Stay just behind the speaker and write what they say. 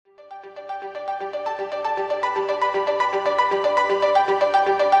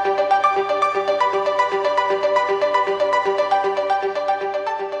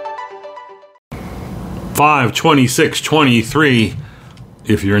5/26/23.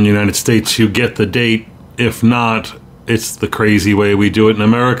 If you're in the United States, you get the date. If not, it's the crazy way we do it in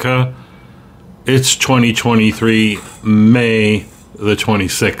America. It's 2023, May the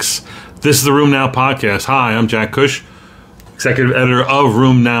 26th. This is the Room Now podcast. Hi, I'm Jack Cush, executive editor of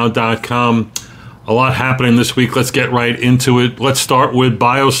RoomNow.com. A lot happening this week. Let's get right into it. Let's start with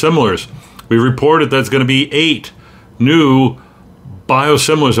biosimilars. We reported there's going to be 8 new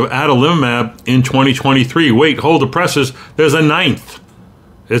biosimilars of adalimumab in 2023. Wait, hold the presses. There's a 9th.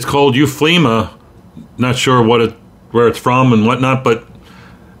 It's called Euflema. Not sure where it's from and whatnot, but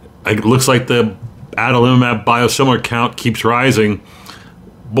it looks like the adalimumab biosimilar count keeps rising.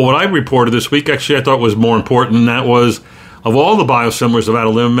 But what I reported this week, actually, I thought was more important, and that was, of all the biosimilars of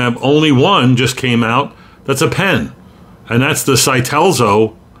adalimumab, only one just came out that's a pen, and that's the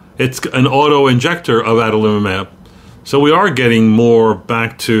Cytelzo. It's an auto-injector of adalimumab. So we are getting more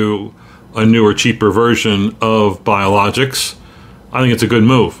back to a newer, cheaper version of biologics. I think it's a good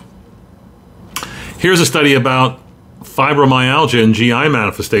move. Here's a study about fibromyalgia and GI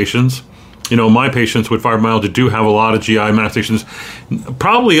manifestations. You know, my patients with fibromyalgia do have a lot of GI manifestations,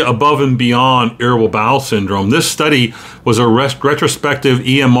 probably above and beyond irritable bowel syndrome. This study was a retrospective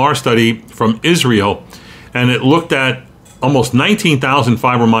EMR study from Israel, and it looked at almost 19,000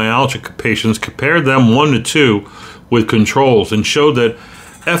 fibromyalgia patients, compared them 1 to 2 with controls, and showed that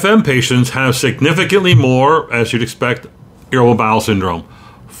FM patients have significantly more, as you'd expect, irritable bowel syndrome,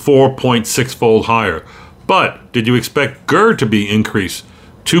 4.6-fold higher. But did you expect GERD to be increased?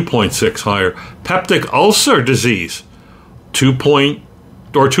 2.6 higher. Peptic ulcer disease,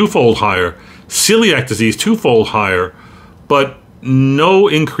 2-fold higher. Celiac disease, 2-fold higher, but no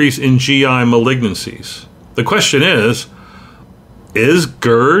increase in GI malignancies. The question is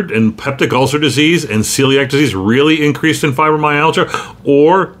GERD and peptic ulcer disease and celiac disease really increased in fibromyalgia?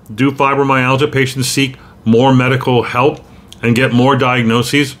 Or do fibromyalgia patients seek more medical help and get more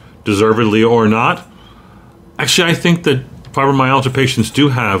diagnoses, deservedly or not? Actually, I think that fibromyalgia patients do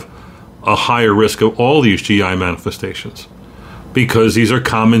have a higher risk of all these GI manifestations, because these are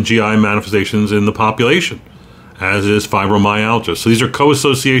common GI manifestations in the population, as is fibromyalgia. So these are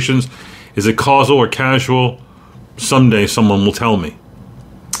co-associations. Is it causal or casual? Someday someone will tell me.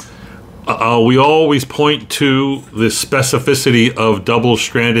 We always point to the specificity of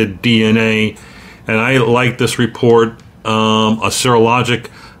double-stranded DNA, and I like this report, a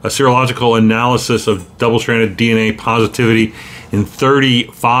serological analysis of double-stranded DNA positivity in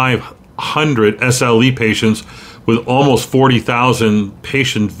 3,500 SLE patients with almost 40,000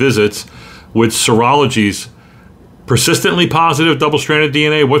 patient visits with serologies. Persistently positive double-stranded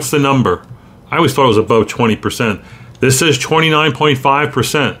DNA, what's the number? I always thought it was above 20%. This says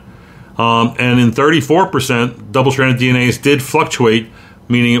 29.5%. And in 34%, double-stranded DNAs did fluctuate,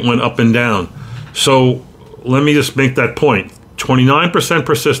 meaning it went up and down. So let me just make that point. 29%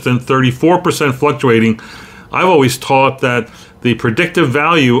 persistent, 34% fluctuating. I've always taught that the predictive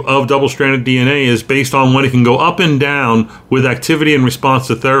value of double-stranded DNA is based on when it can go up and down with activity in response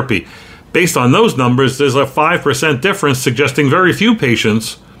to therapy. Based on those numbers, there's a 5% difference, suggesting very few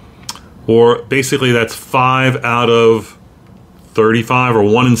patients, or basically that's 5 out of 35 or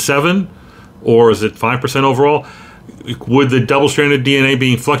 1 in 7, or is it 5% overall? Would the double-stranded DNA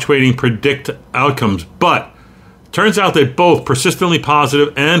being fluctuating predict outcomes? But turns out that both persistently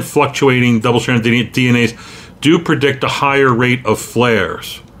positive and fluctuating double-stranded DNAs do predict a higher rate of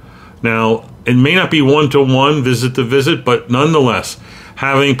flares. Now, it may not be one-to-one, visit to visit, but nonetheless,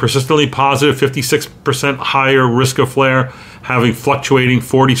 having persistently positive 56% higher risk of flare, having fluctuating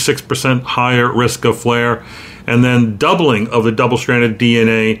 46% higher risk of flare, and then doubling of the double-stranded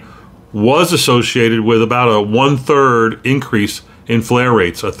DNA was associated with about a 1/3 increase in flare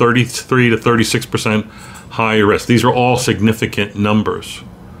rates, a 33 to 36% higher risk. These are all significant numbers.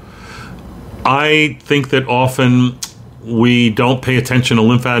 I think that often we don't pay attention to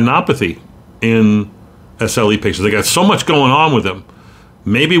lymphadenopathy in SLE patients. They got so much going on with them.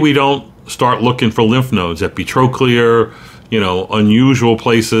 Maybe we don't start looking for lymph nodes, epitrochlear, unusual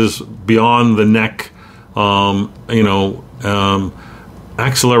places beyond the neck.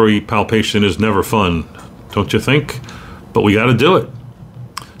 Axillary palpation is never fun, don't you think? But we got to do it.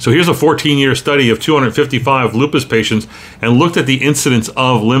 So here's a 14-year study of 255 lupus patients and looked at the incidence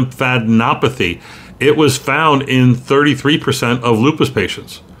of lymphadenopathy. It was found in 33% of lupus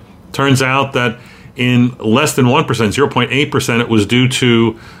patients. Turns out that in less than 1%, 0.8%, it was due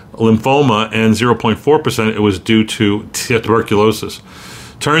to lymphoma, and 0.4% it was due to tuberculosis.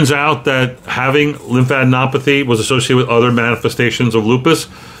 Turns out that having lymphadenopathy was associated with other manifestations of lupus: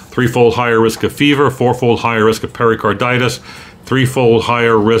 3-fold higher risk of fever, 4-fold higher risk of pericarditis, threefold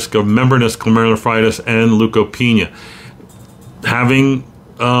higher risk of membranous glomerulonephritis and leukopenia. Having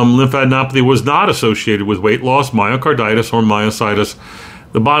lymphadenopathy was not associated with weight loss, myocarditis, or myositis.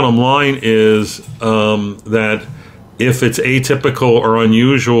 The bottom line is that if it's atypical or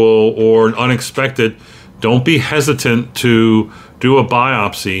unusual or unexpected, don't be hesitant to do a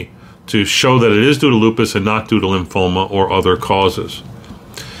biopsy to show that it is due to lupus and not due to lymphoma or other causes.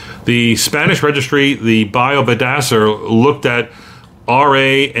 The Spanish registry, the BioBedasser, looked at RA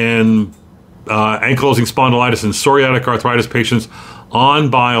and ankylosing spondylitis and psoriatic arthritis patients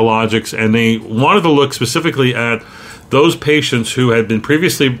on biologics, and they wanted to look specifically at those patients who had been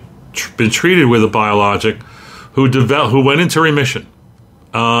previously been treated with a biologic who went into remission.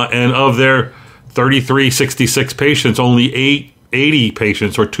 And of their 3366 patients, only 80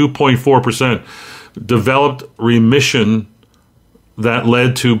 patients, or 2.4%, developed remission that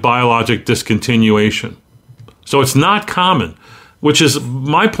led to biologic discontinuation. So it's not common, which is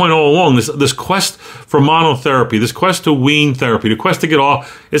my point all along. This quest for monotherapy, this quest to wean therapy, the quest to get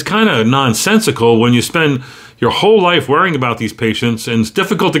off is kind of nonsensical when you spend your whole life worrying about these patients, and it's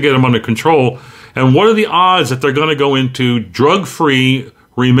difficult to get them under control. And what are the odds that they're going to go into drug-free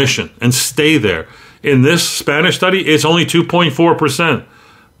remission and stay there? In this Spanish study, it's only 2.4%.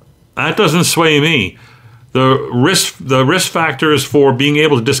 That doesn't sway me. The risk factors for being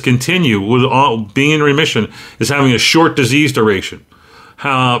able to discontinue with being in remission is having a short disease duration,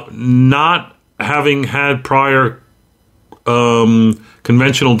 not having had prior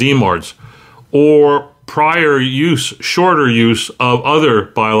conventional DMARDs, or shorter use of other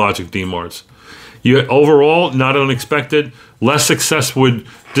biologic DMARDs. Overall, not unexpected, less success with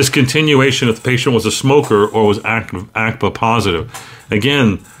discontinuation if the patient was a smoker or was ACPA positive.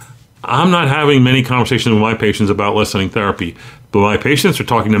 Again, I'm not having many conversations with my patients about lessening therapy, but my patients are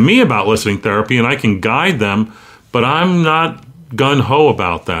talking to me about lessening therapy, and I can guide them, but I'm not gung-ho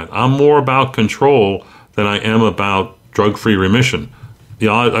about that. I'm more about control than I am about drug-free remission.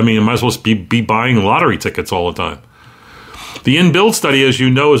 I might as well be buying lottery tickets all the time. The InBuild study, as you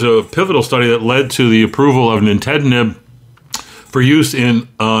know, is a pivotal study that led to the approval of nintedanib for use in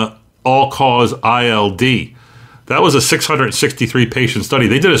all-cause ILD. That was a 663-patient study.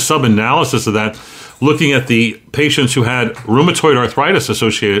 They did a sub-analysis of that, looking at the patients who had rheumatoid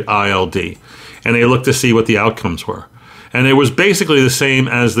arthritis-associated ILD, and they looked to see what the outcomes were. And it was basically the same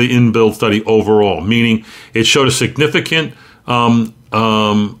as the InBuild study overall, meaning it showed a significant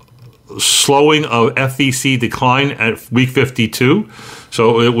slowing of FVC decline at week 52.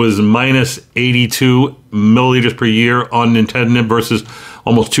 So it was minus 82 milliliters per year on nintedanib versus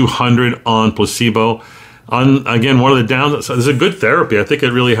almost 200 on placebo. Again, one of the downsides, this is a good therapy. I think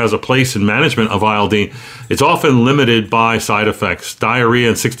it really has a place in management of ILD. It's often limited by side effects, diarrhea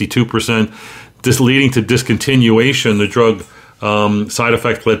in 62%, leading to discontinuation. The drug side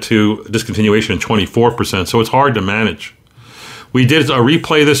effect led to discontinuation in 24%, so it's hard to manage. We did a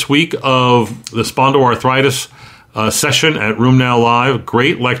replay this week of the spondyloarthritis session at Room Now Live.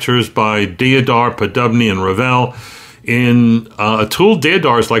 Great lectures by Deodar, Podubny, and Ravel. In Atul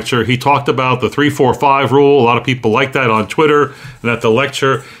Deodar's lecture, he talked about the 3-4-5 rule. A lot of people like that on Twitter and at the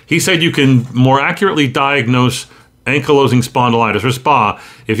lecture. He said you can more accurately diagnose ankylosing spondylitis, or SPA,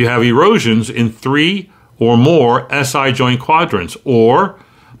 if you have erosions in 3 or more SI joint quadrants, or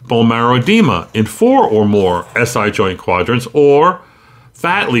bone marrow edema in 4 or more SI joint quadrants, or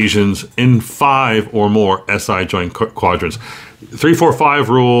fat lesions in 5 or more SI joint quadrants. 3-4-5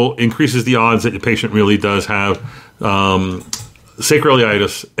 rule increases the odds that the patient really does have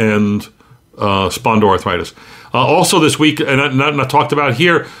sacroiliitis and spondyloarthritis. Also this week, and not talked about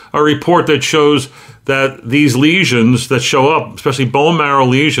here, a report that shows that these lesions that show up, especially bone marrow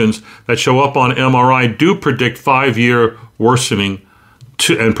lesions that show up on MRI, do predict 5-year worsening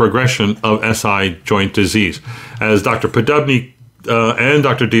and progression of SI joint disease. As Dr. Podubny and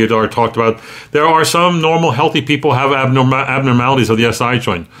Dr. Deodar talked about, there are some normal, healthy people have abnormalities of the SI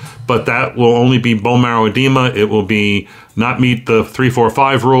joint, but that will only be bone marrow edema. It will be not meet the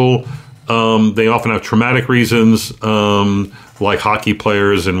 3-4-5 rule. They often have traumatic reasons, like hockey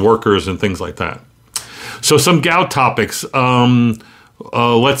players and workers and things like that. So some gout topics.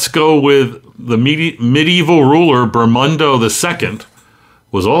 Let's go with the medieval ruler Bermundo II,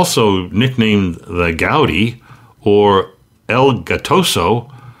 was also nicknamed the Gouty, or El Gatoso.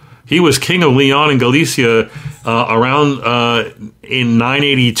 He was king of Leon and Galicia around in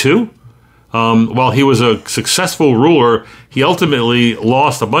 982. While he was a successful ruler, he ultimately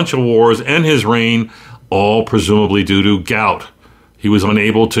lost a bunch of wars and his reign, all presumably due to gout. He was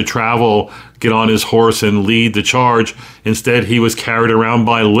unable to travel, get on his horse, and lead the charge. Instead, he was carried around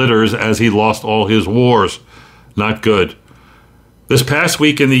by litters as he lost all his wars. Not good. This past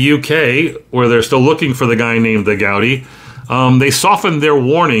week in the UK, where they're still looking for the guy named the Gowdy, they softened their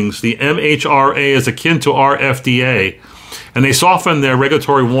warnings. The MHRA is akin to our FDA, and they softened their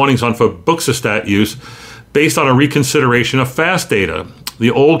regulatory warnings on febuxostat use based on a reconsideration of FAST data.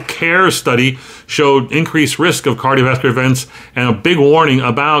 The old CARES study showed increased risk of cardiovascular events and a big warning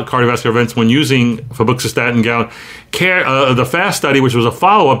about cardiovascular events when using febuxostat and gout. The FAST study, which was a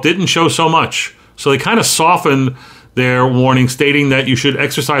follow-up, didn't show so much. So they kind of softened their warning, stating that you should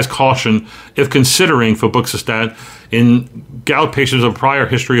exercise caution if considering febuxostat in gout patients with a prior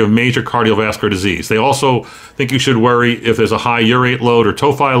history of major cardiovascular disease. They also think you should worry if there's a high urate load or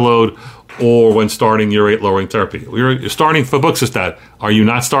tophi load, or when starting urate-lowering therapy. You're starting febuxostat. Are you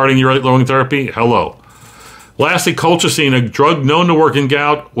not starting urate-lowering therapy? Hello. Lastly, colchicine, a drug known to work in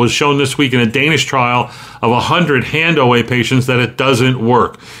gout, was shown this week in a Danish trial of 100 hand OA patients that it doesn't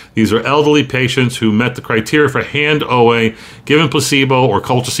work. These are elderly patients who met the criteria for hand OA, given placebo or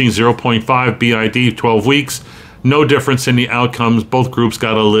colchicine 0.5 BID 12 weeks. No difference in the outcomes. Both groups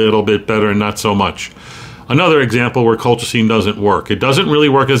got a little bit better and not so much. Another example where colchicine doesn't work. It doesn't really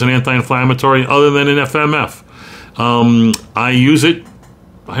work as an anti-inflammatory other than in FMF. I use it.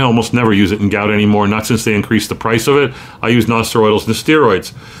 I almost never use it in gout anymore, not since they increased the price of it. I use nonsteroidals and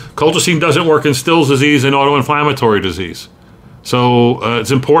steroids. Colchicine doesn't work in Still's disease and autoinflammatory disease. So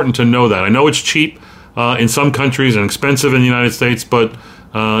it's important to know that. I know it's cheap in some countries and expensive in the United States, but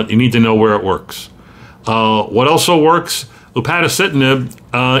you need to know where it works. What also works?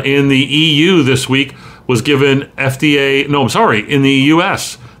 Upadacitinib in the EU this week was given in the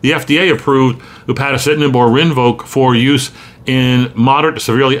US. The FDA approved upadacitinib or Rinvoq for use in moderate to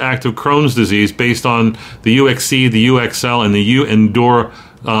severely active Crohn's disease based on the UXC, the UXL, and the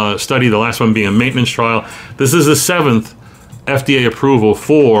UENDURE study, the last one being a maintenance trial. This is the 7th FDA approval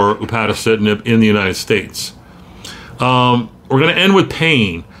for upadacitinib in the United States. We're going to end with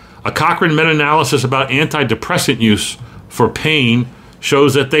pain. A Cochrane meta-analysis about antidepressant use for pain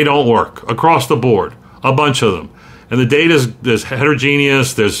shows that they don't work across the board, a bunch of them. And the data is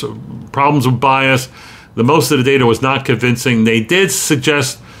heterogeneous, there's problems with bias. The most of the data was not convincing. They did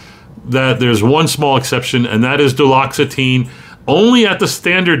suggest that there's one small exception, and that is duloxetine, only at the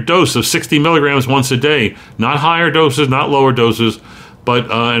standard dose of 60 milligrams once a day, not higher doses, not lower doses,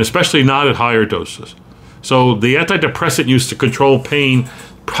 but and especially not at higher doses. So the antidepressant use to control pain,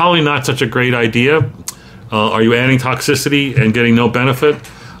 probably not such a great idea. Are you adding toxicity and getting no benefit?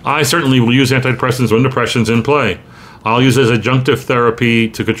 I certainly will use antidepressants when depression's in play. I'll use it as adjunctive therapy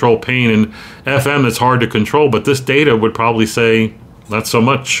to control pain. And FM, it's hard to control, but this data would probably say not so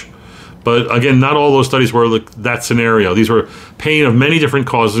much. But again, not all those studies were that scenario. These were pain of many different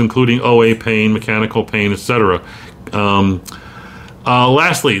causes, including OA pain, mechanical pain, etc.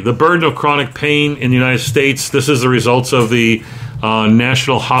 Lastly, the burden of chronic pain in the United States. This is the results of the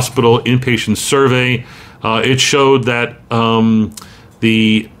National Hospital Inpatient Survey. It showed that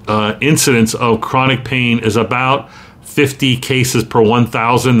the incidence of chronic pain is about 50 cases per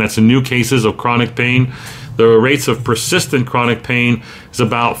 1,000. That's new cases of chronic pain. The rates of persistent chronic pain is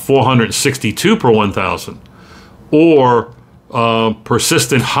about 462 per 1,000. Or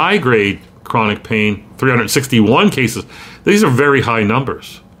persistent high-grade chronic pain, 361 cases. These are very high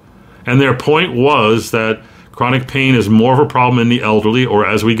numbers. And their point was that chronic pain is more of a problem in the elderly or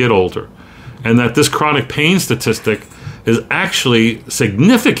as we get older. And that this chronic pain statistic is actually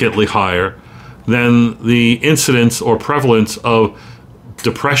significantly higher than the incidence or prevalence of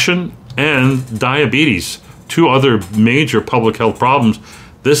depression and diabetes, two other major public health problems.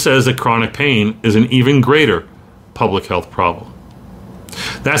 This says that chronic pain is an even greater public health problem.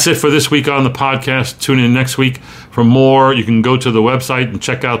 That's it for this week on the podcast. Tune in next week for more. You can go to the website and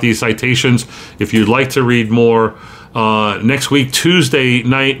check out these citations if you'd like to read more. Next week, Tuesday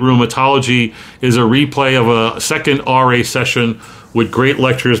night, Rheumatology is a replay of a second RA session with great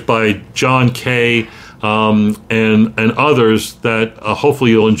lectures by John Kay and others that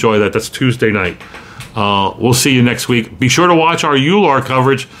hopefully you'll enjoy that. That's Tuesday night. We'll see you next week. Be sure to watch our EULAR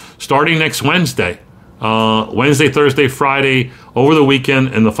coverage starting next Wednesday. Wednesday, Thursday, Friday, over the weekend,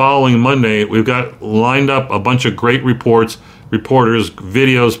 and the following Monday. We've got lined up a bunch of great reporters,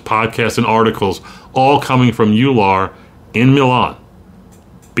 videos, podcasts, and articles, all coming from EULAR in Milan.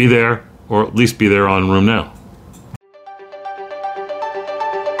 Be there, or at least be there on Room Now.